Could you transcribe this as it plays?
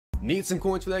Need some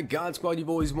coins for that God Squad you've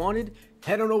always wanted?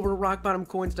 Head on over to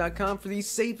rockbottomcoins.com for the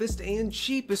safest and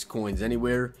cheapest coins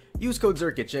anywhere. Use code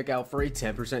Zirksee at checkout for a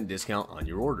 10% discount on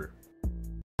your order.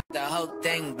 The whole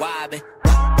thing wobbin',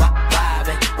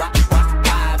 wobbin',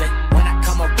 wobbin'. When I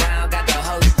come around, got the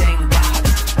whole thing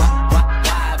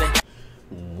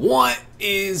wobbin'. What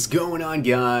is going on,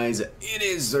 guys? It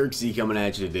is Zirksee coming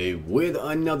at you today with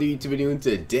another YouTube video, and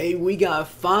today we got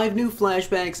 5 new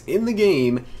flashbacks in the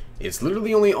game. It's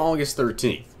literally only August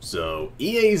 13th, so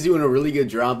EA is doing a really good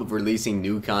job of releasing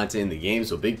new content in the game,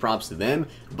 so big props to them,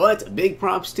 but big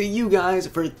props to you guys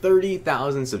for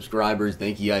 30,000 subscribers.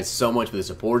 Thank you guys so much for the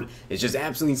support. It's just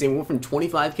absolutely insane. We went from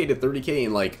 25k to 30k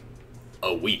in like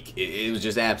a week. It was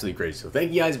just absolutely crazy. So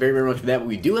thank you guys very, very much for that. But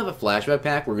we do have a flashback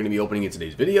pack we're going to be opening in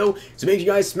today's video. So make sure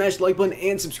you guys smash the like button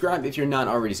and subscribe if you're not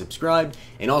already subscribed.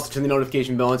 And also turn the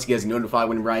notification bell on so you guys get notified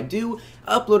whenever I do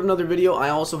upload another video. I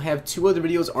also have 2 other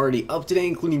videos already up today,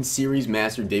 including Series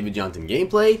Master David Johnson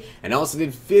gameplay. And I also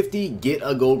did 50 Get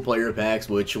a Gold Player packs,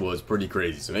 which was pretty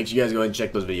crazy. So make sure you guys go ahead and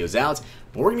check those videos out.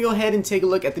 But we're going to go ahead and take a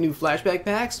look at the new flashback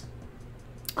packs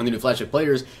on the new flashback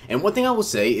players. And one thing I will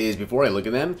say is, before I look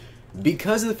at them,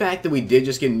 because of the fact that we did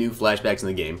just get new flashbacks in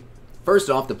the game, first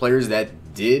off, the players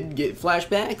that did get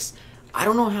flashbacks, I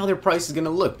don't know how their price is going to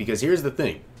look, because here's the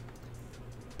thing.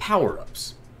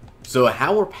 Power-ups. So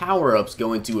how are power-ups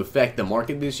going to affect the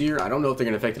market this year? I don't know if they're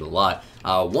going to affect it a lot.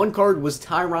 One card was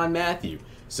Tyrann Mathieu.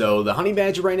 So the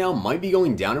Honeybadger right now might be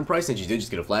going down in price since you did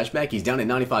just get a flashback. He's down at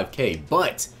 95k,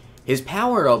 but his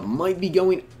power-up might be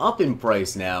going up in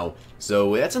price now.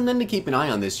 So that's something to keep an eye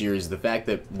on this year, is the fact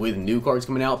that with new cards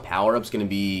coming out, power-up's going to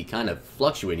be kind of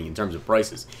fluctuating in terms of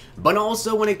prices. But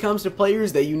also when it comes to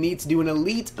players that you need to do an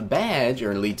elite badge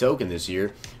or an elite token this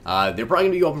year, they're probably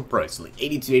going to be up in price. Like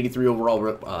 82, 83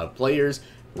 overall players.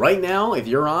 Right now, if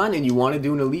you're on and you want to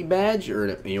do an elite badge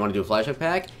or you want to do a flashback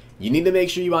pack, you need to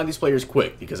make sure you buy these players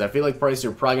quick, because I feel like prices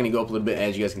are probably going to go up a little bit.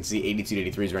 As you guys can see, 82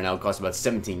 to 83s right now cost about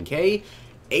 17k.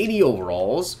 80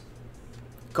 overalls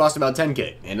cost about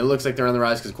 10k, and it looks like they're on the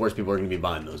rise because of course people are going to be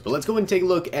buying those. But let's go ahead and take a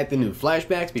look at the new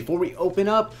flashbacks before we open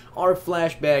up our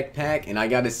flashback pack. And I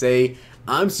gotta say,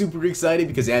 I'm super excited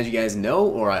because, as you guys know,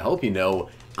 or I hope you know,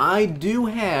 I do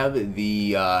have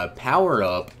the power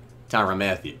up Tyrann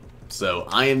Mathieu, so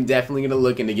I am definitely going to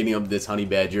look into getting up this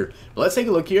Honeybadger. But let's take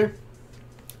a look here.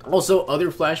 Also,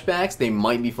 other flashbacks, they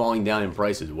might be falling down in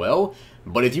price as well.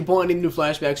 But if you pull any new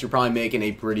flashbacks, you're probably making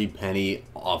a pretty penny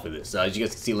off of this. As you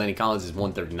guys can see, Lenny Collins is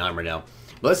 139 right now.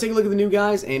 But let's take a look at the new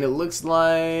guys, and it looks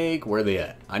like, where are they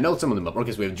at? I know some of them up.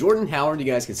 Okay, so we have Jordan Howard, you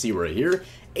guys can see right here.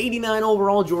 89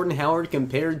 overall Jordan Howard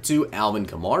compared to Alvin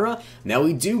Kamara. Now,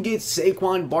 we do get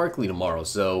Saquon Barkley tomorrow,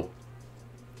 so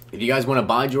if you guys want to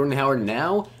buy Jordan Howard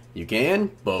now, you can.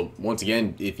 But once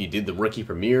again, if you did the rookie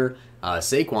premier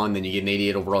Saquon, then you get an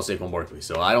 88 overall Saquon Barkley.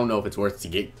 So I don't know if it's worth to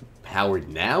get Howard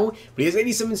now, but he has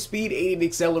 87 speed, 88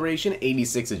 acceleration,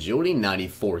 86 agility,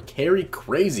 94 carry,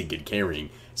 crazy good carrying,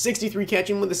 63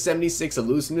 catching with a 76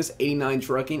 elusiveness, 89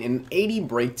 trucking, and an 80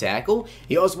 break tackle.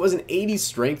 He also has an 80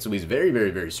 strength, so he's very,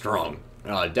 very, very strong.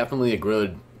 Definitely a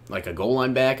good, like a goal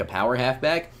line back, a power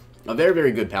halfback, a very,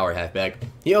 very good power halfback.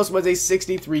 He also has a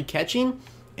 63 catching,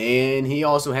 and he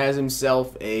also has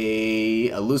himself a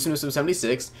elusiveness of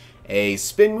 76, a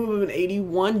spin move of an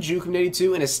 81, juke of an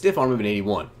 82, and a stiff arm of an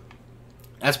 81.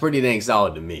 That's pretty dang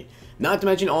solid to me. Not to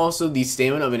mention also the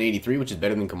stamina of an 83, which is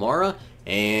better than Kamara,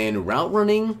 and route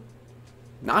running,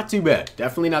 not too bad.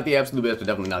 Definitely not the absolute best, but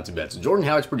definitely not too bad. So Jordan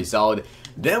Howard's pretty solid.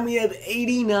 Then we have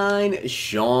 89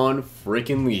 Sean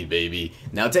freaking Lee, baby.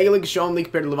 Now take a look at Sean Lee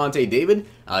compared to Levante David.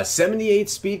 78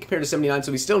 speed compared to 79,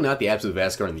 so he's still not the absolute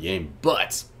best card in the game,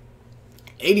 but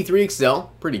 83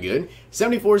 excel, pretty good.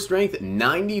 74 strength,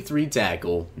 93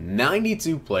 tackle,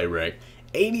 92 play rec,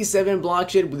 87 block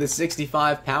shed with a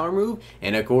 65 power move,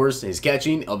 and of course his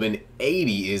catching of an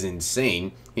 80 is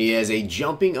insane. He has a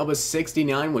jumping of a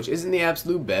 69, which isn't the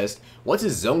absolute best. What's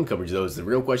his zone coverage though is the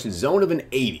real question. Zone of an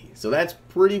 80, so that's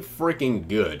pretty freaking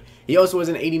good. He also has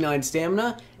an 89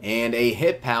 stamina and a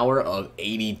hit power of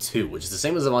 82, which is the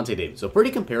same as Levante David. So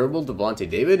pretty comparable to Levante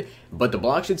David, but the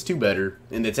block shed's 2 better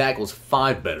and the tackle's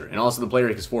 5 better, and also the play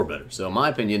rate is 4 better. So in my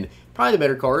opinion, probably the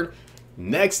better card.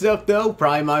 Next up though,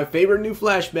 probably my favorite new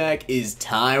flashback is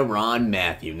Tyrann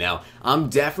Mathieu. Now, I'm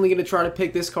definitely going to try to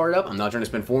pick this card up. I'm not trying to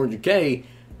spend 400k,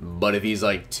 but if he's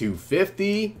like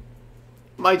 250,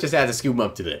 might just have to scoop him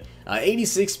up today.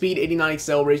 86 speed, 89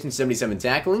 acceleration, 77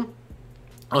 tackling.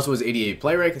 Also has 88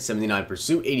 play rec, 79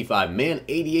 pursuit, 85 man,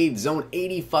 88 zone,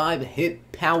 85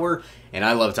 hit power. And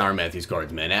I love Tyrann Mathieu's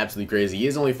cards, man. Absolutely crazy. He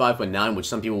is only 5'9", which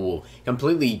some people will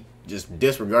completely just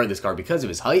disregard this card because of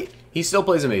his height. He still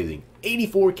plays amazing.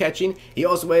 84 catching. He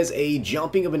also has a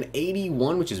jumping of an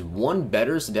 81, which is 1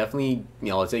 better, so definitely,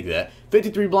 I'll take that.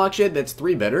 53 block shed, that's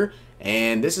 3 better.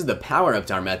 And this is the power up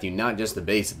Tyrann Mathieu, not just the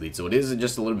base elite, so it is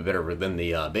just a little bit better than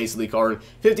the base elite card.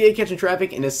 58 catch in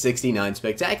traffic and a 69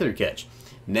 spectacular catch.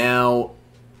 Now,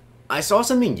 I saw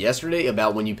something yesterday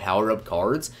about when you power up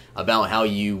cards, about how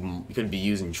you could be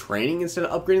using training instead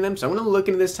of upgrading them. So I'm going to look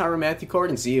into this Tyrann Mathieu card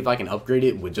and see if I can upgrade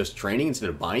it with just training instead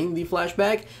of buying the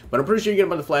flashback. But I'm pretty sure you're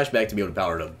going to buy the flashback to be able to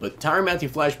power it up. But Tyrann Mathieu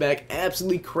flashback,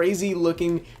 absolutely crazy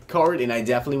looking card, and I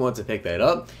definitely want to pick that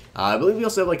up. I believe we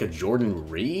also have like a Jordan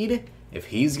Reed, if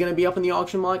he's going to be up in the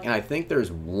auction block. And I think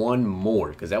there's one more,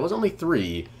 because that was only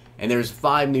 3. And there's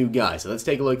 5 new guys. So let's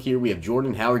take a look here. We have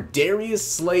Jordan Howard. Darius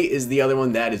Slay is the other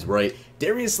one. That is right.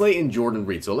 Darius Slay and Jordan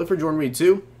Reed. So I'll look for Jordan Reed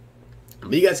too.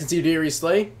 But you guys can see Darius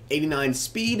Slay. 89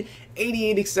 speed,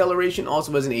 88 acceleration.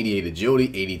 Also has an 88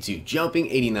 agility, 82 jumping,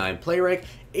 89 play rec,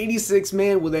 86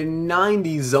 man with a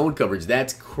 90 zone coverage.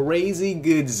 That's crazy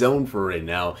good zone for right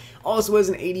now. Also has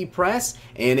an 80 press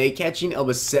and a catching of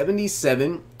a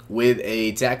 77. With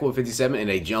a tackle of 57 and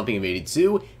a jumping of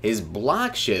 82. His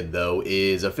block shed, though,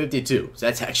 is a 52. So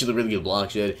that's actually a really good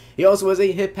block shed. He also has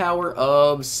a hit power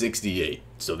of 68.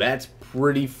 So that's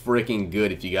pretty freaking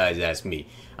good if you guys ask me.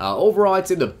 Overall, I'd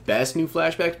say the best new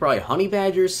flashbacks, probably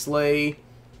Honeybadger, Slay,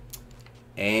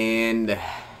 and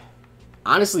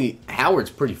honestly,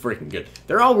 Howard's pretty freaking good.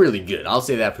 They're all really good, I'll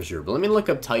say that for sure. But let me look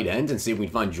up tight ends and see if we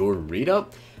can find Jordan Reed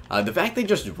up. The fact they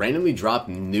just randomly drop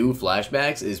new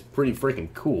flashbacks is pretty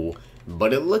freaking cool,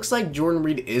 but it looks like Jordan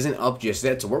Reed isn't up just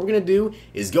yet. So what we're going to do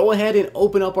is go ahead and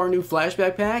open up our new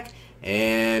flashback pack,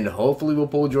 and hopefully we'll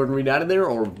pull Jordan Reed out of there,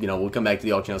 or, we'll come back to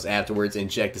the auction house afterwards and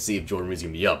check to see if Jordan Reed's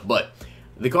going to be up. But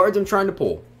the cards I'm trying to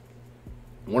pull,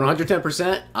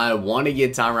 110%, I want to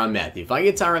get Tyrann Mathieu. If I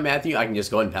get Tyrann Mathieu, I can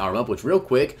just go ahead and power him up, which real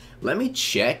quick, let me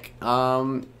check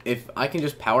if I can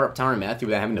just power up Tyrann Mathieu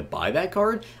without having to buy that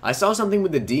card. I saw something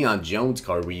with the Deion Jones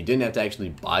card where you didn't have to actually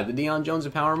buy the Deion Jones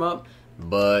to power him up,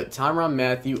 but Tyrann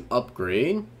Mathieu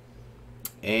upgrade,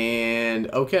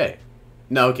 and okay.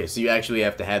 No, okay, so you actually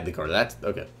have to have the card. That's,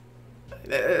 okay.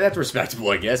 That's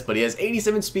respectable, I guess, but he has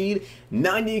 87 speed,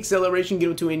 90 acceleration, get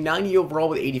him to a 90 overall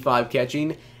with 85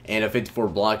 catching, and a 54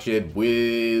 block shed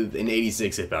with an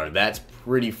 86 hit power. That's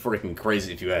pretty freaking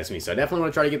crazy if you ask me, so I definitely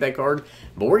want to try to get that card.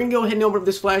 But we're going to go ahead and open up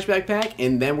this flashback pack,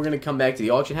 and then we're going to come back to the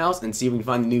auction house and see if we can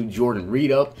find the new Jordan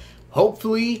Reed up.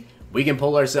 Hopefully, we can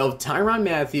pull ourselves Tyrann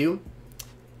Mathieu,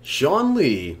 Sean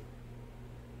Lee,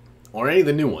 or any of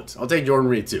the new ones. I'll take Jordan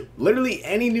Reed too. Literally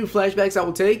any new flashbacks I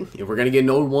will take. If we're going to get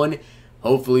an old one,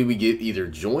 hopefully we get either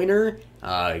Joyner,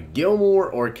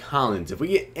 Gilmore, or Collins. If we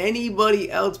get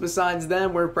anybody else besides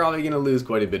them, we're probably going to lose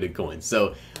quite a bit of coins.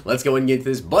 So let's go ahead and get to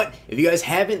this. But if you guys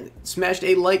haven't smashed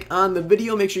a like on the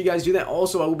video, make sure you guys do that.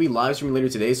 Also, I will be live streaming later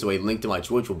today, so a link to my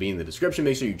Twitch will be in the description.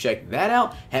 Make sure you check that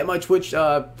out. Have my Twitch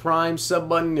Prime sub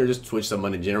button, or just Twitch sub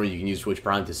button in general. You can use Twitch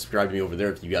Prime to subscribe to me over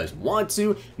there if you guys want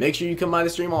to. Make sure you come by the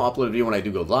stream. I'll upload a video when I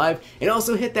do go live. And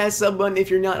also hit that sub button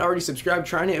if you're not already subscribed.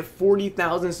 Trying to hit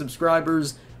 40,000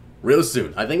 subscribers real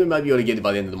soon. I think we might be able to get it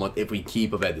by the end of the month if we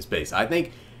keep up at this pace. I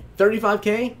think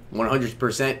 35K,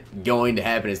 100% going to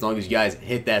happen as long as you guys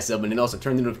hit that sub button and also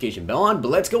turn the notification bell on. But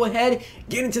let's go ahead,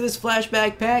 get into this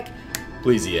flashback pack.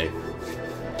 Please, EA.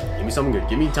 Give me something good.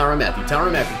 Give me Tyrann Mathieu.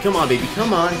 Tyrann Mathieu. Come on, baby.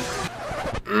 Come on.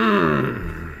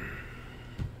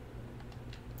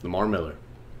 Lamar Miller.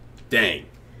 Dang.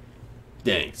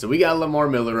 Dang. So we got Lamar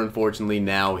Miller, unfortunately,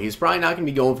 now. He's probably not going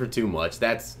to be going for too much.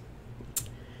 That's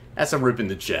a rip in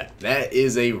the chat. That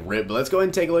is a rip. But let's go ahead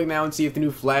and take a look now and see if the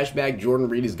new flashback Jordan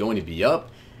Reed is going to be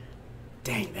up.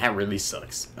 Dang, that really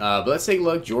sucks. But let's take a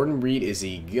look. Jordan Reed, is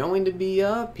he going to be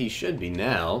up? He should be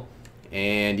now.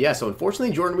 And yeah, so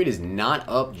unfortunately Jordan Reed is not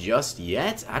up just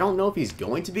yet. I don't know if he's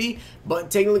going to be.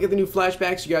 But taking a look at the new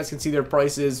flashbacks, you guys can see their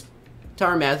prices.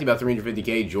 Tyrann Mathieu about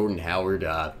 350K. Jordan Howard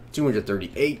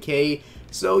 238K.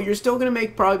 So you're still going to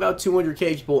make probably about 200K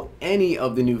if you pull any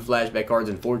of the new flashback cards.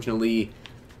 Unfortunately,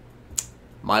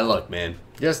 my luck, man.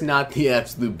 Just not the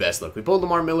absolute best luck. We pulled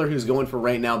Lamar Miller, who's going for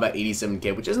right now about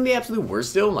 87K, which isn't the absolute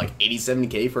worst still. Like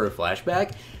 87K for a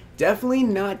flashback. Definitely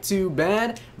not too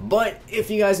bad. But if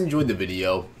you guys enjoyed the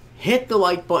video, hit the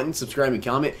like button, subscribe, and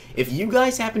comment. If you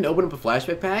guys happen to open up a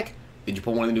flashback pack, did you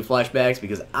pull one of the new flashbacks?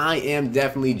 Because I am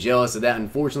definitely jealous of that.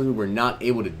 Unfortunately, we were not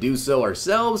able to do so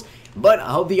ourselves. But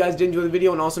I hope you guys did enjoy the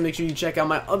video, and also make sure you check out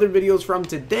my other videos from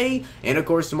today. And of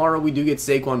course, tomorrow we do get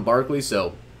Saquon Barkley,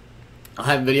 so I'll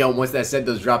have a video once that set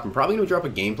does drop. I'm probably going to drop a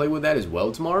gameplay with that as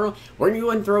well tomorrow. We're going to go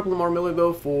ahead and throw up Lamar Miller,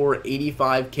 though, for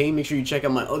 85K. Make sure you check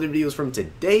out my other videos from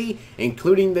today,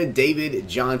 including the David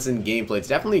Johnson gameplay. It's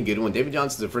definitely a good one. David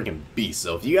Johnson's a freaking beast.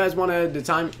 So if you guys want to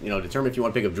determine if you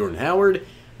want to pick up Jordan Howard,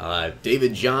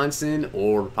 David Johnson,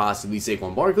 or possibly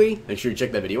Saquon Barkley, make sure you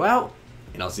check that video out,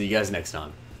 and I'll see you guys next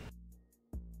time.